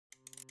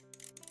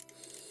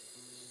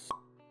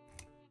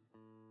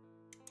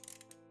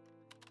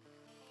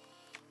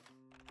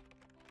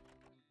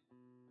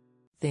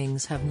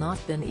Things have not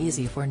been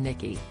easy for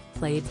Nicky,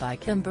 played by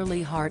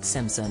Kimberly Hart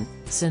Simpson,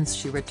 since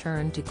she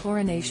returned to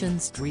Coronation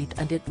Street,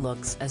 and it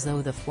looks as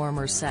though the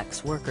former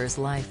sex worker's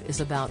life is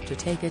about to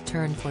take a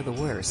turn for the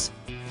worse.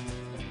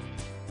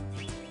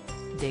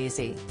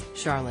 Daisy,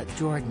 Charlotte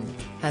Jordan,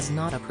 has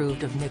not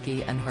approved of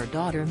Nicky and her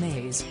daughter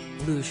Maze,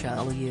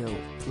 Lucia Liu,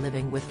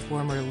 living with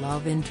former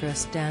love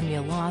interest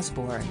Daniel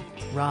Osborne,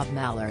 Rob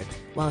Mallard,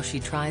 while she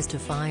tries to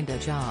find a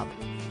job.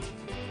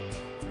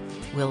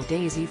 Will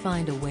Daisy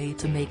find a way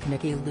to make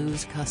Nicky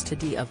lose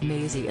custody of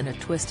Maisie in a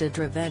twisted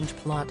revenge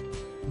plot?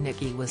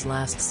 Nicky was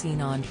last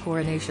seen on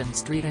Coronation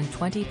Street in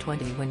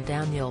 2020 when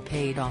Daniel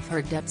paid off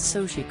her debts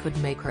so she could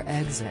make her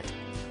exit.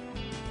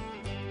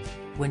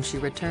 When she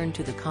returned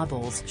to the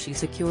cobbles, she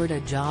secured a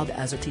job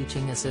as a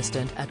teaching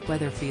assistant at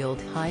Weatherfield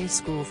High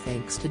School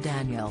thanks to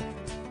Daniel.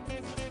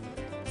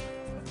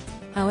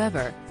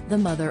 However, the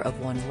mother of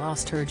one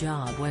lost her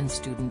job when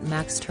student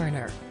Max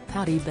Turner,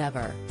 Patty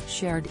Bever,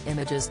 shared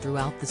images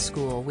throughout the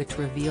school which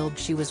revealed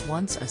she was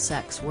once a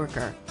sex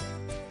worker.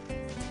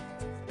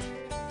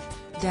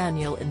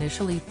 Daniel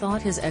initially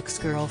thought his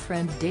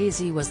ex-girlfriend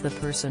Daisy was the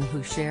person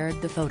who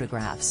shared the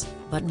photographs,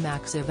 but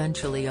Max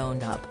eventually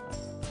owned up.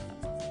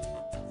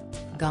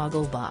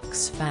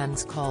 Gogglebox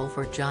fans call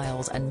for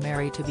Giles and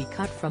Mary to be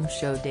cut from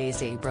show.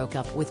 Daisy broke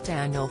up with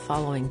Daniel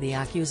following the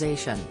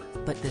accusation,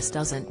 but this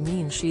doesn't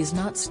mean she's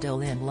not still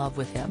in love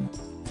with him.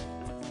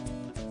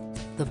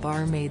 The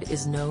barmaid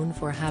is known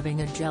for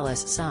having a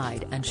jealous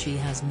side, and she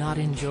has not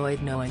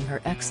enjoyed knowing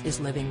her ex is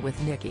living with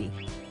Nicky.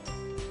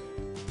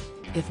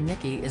 If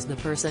Nicky is the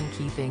person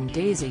keeping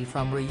Daisy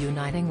from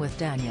reuniting with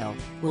Daniel,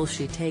 will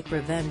she take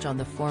revenge on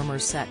the former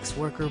sex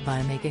worker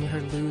by making her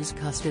lose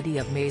custody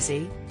of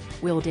Maisie?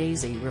 Will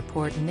Daisy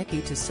report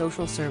Nicky to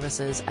social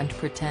services and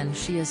pretend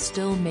she is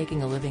still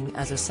making a living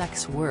as a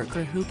sex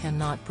worker who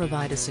cannot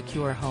provide a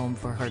secure home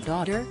for her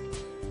daughter?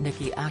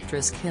 Nicky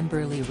actress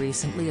Kimberly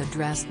recently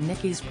addressed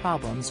Nicky's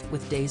problems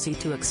with Daisy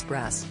to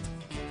Express.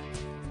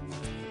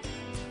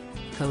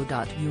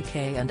 Co.uk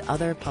and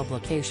other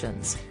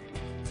publications.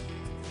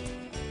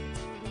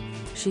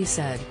 She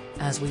said,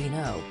 "As we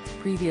know,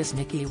 previous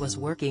Nicky was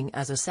working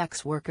as a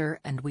sex worker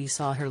and we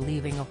saw her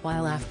leaving a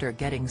while after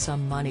getting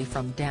some money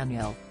from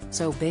Daniel,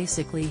 so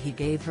basically he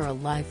gave her a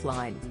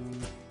lifeline."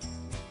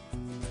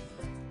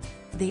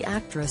 The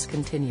actress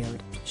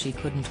continued, "She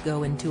couldn't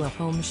go into a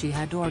home she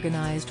had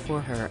organized for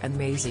her and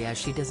Maisie as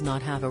she does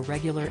not have a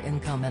regular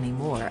income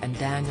anymore, and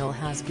Daniel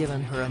has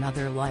given her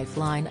another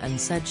lifeline and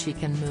said she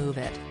can move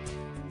it."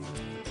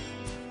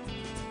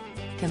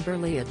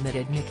 Kimberly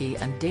admitted Nicky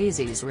and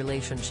Daisy's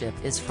relationship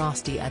is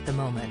frosty at the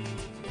moment.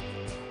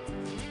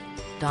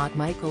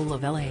 Michael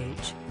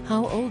LaVillage,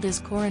 how old is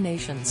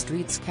Coronation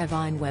Street's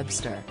Kevin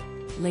Webster?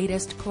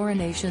 Latest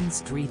Coronation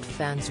Street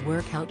fans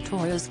work out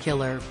Toya's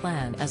killer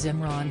plan as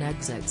Imran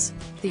exits.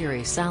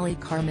 Theory: Sally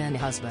Carmen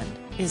husband,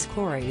 is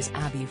Corey's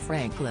Abby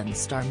Franklin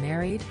star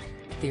married?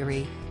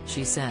 Theory: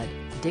 she said,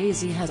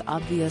 "Daisy has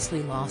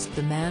obviously lost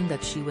the man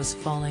that she was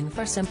falling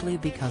for simply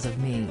because of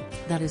me,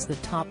 that is the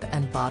top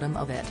and bottom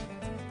of it.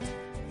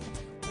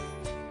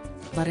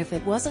 But if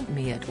it wasn't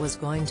me, it was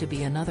going to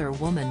be another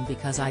woman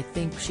because I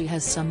think she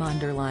has some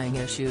underlying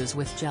issues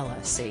with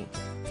jealousy.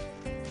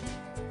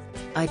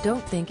 I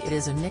don't think it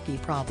is a Nicky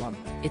problem,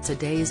 it's a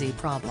Daisy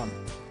problem."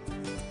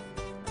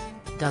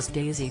 Does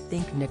Daisy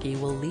think Nicky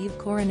will leave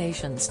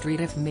Coronation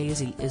Street if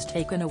Maisie is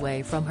taken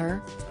away from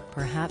her?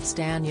 Perhaps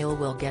Daniel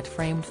will get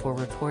framed for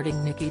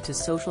reporting Nicky to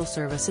social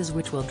services,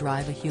 which will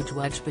drive a huge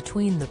wedge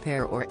between the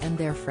pair or end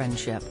their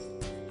friendship.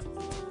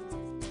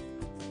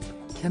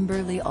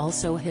 Kimberly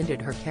also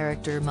hinted her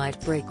character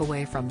might break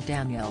away from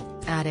Daniel,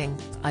 adding,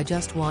 "I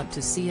just want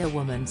to see a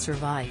woman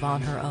survive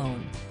on her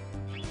own.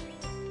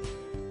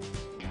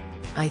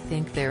 I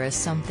think there is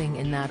something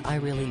in that, I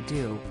really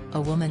do,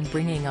 a woman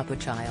bringing up a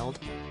child.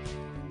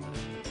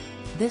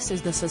 This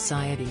is the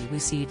society we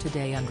see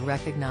today and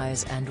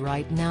recognize, and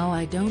right now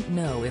I don't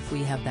know if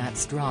we have that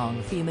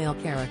strong female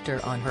character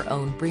on her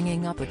own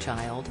bringing up a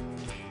child."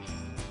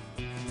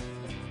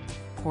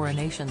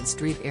 Coronation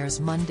Street airs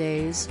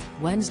Mondays,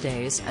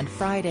 Wednesdays and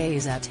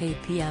Fridays at 8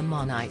 p.m.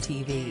 on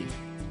ITV.